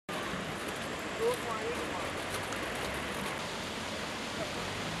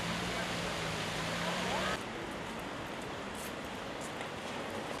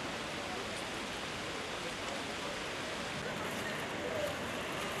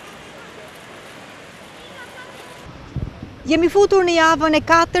Jemi futur në javën e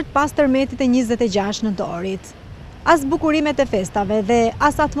 4 pas tërmetit e 26 nëntorit. As bukurimet e festave dhe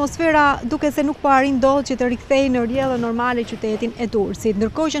as atmosfera duke se nuk po arrin dot që të rikthejë në rrjedhën normale qytetin e Durrësit,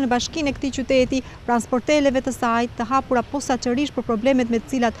 ndërkohë që në bashkinë e këtij qyteti, pranë sporteleve të saj, të hapura posaçërisht për problemet me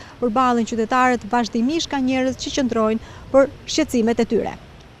të cilat përballen qytetarët, vazhdimisht ka njerëz që qëndrojnë për shqetësimet e tyre.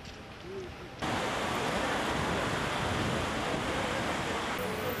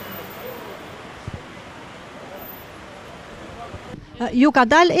 Ju ka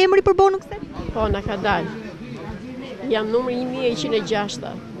dal emri për bonuset? Po, na ka dal. Jam numri 1106.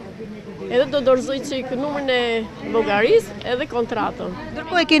 Edhe do dorëzoj çik numrin e llogarisë edhe kontratën.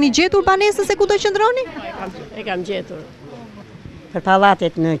 Ndërkohë e keni gjetur banesën se ku do qëndroni? E kam gjetur. Për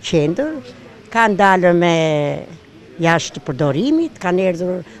pallatet në qendër, kanë dalë me jashtë përdorimit, kanë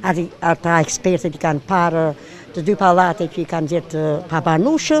erdhur ata ekspertët i kanë parë të dy pallate që i kanë gjetë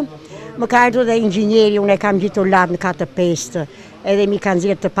pabanushëm. Më ka ardhur dhe inxhinieri, unë e kam gjetur lart në katër pestë, edhe mi kanë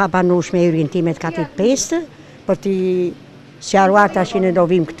gjetë të pabanushme orientimet katër pestë, për t'i sqaruar tash në do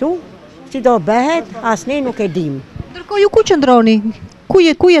vim këtu, si do bëhet, asne nuk e dim. Ndërkohë ju ku qëndroni? Ku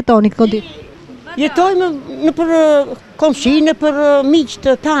jetoni këto ditë? Jetojmë në për komshinë, për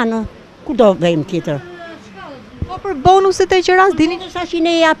miqtë tanë, ku do vejmë tjetër. Po për bonuset e qeras dini? Tash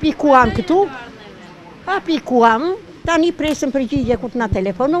ne aplikuam këtu, tani presëm përgjigje kur na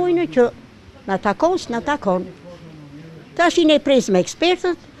telefonojnë që na takon. Tash ne presim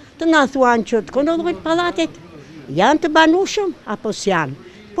ekspertët të na thuan që të kontrollojnë pallatet, janë të banushëm apo s'janë.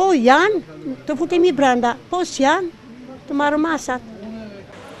 Po janë, të futemi brenda, po s'janë, të marrë masat.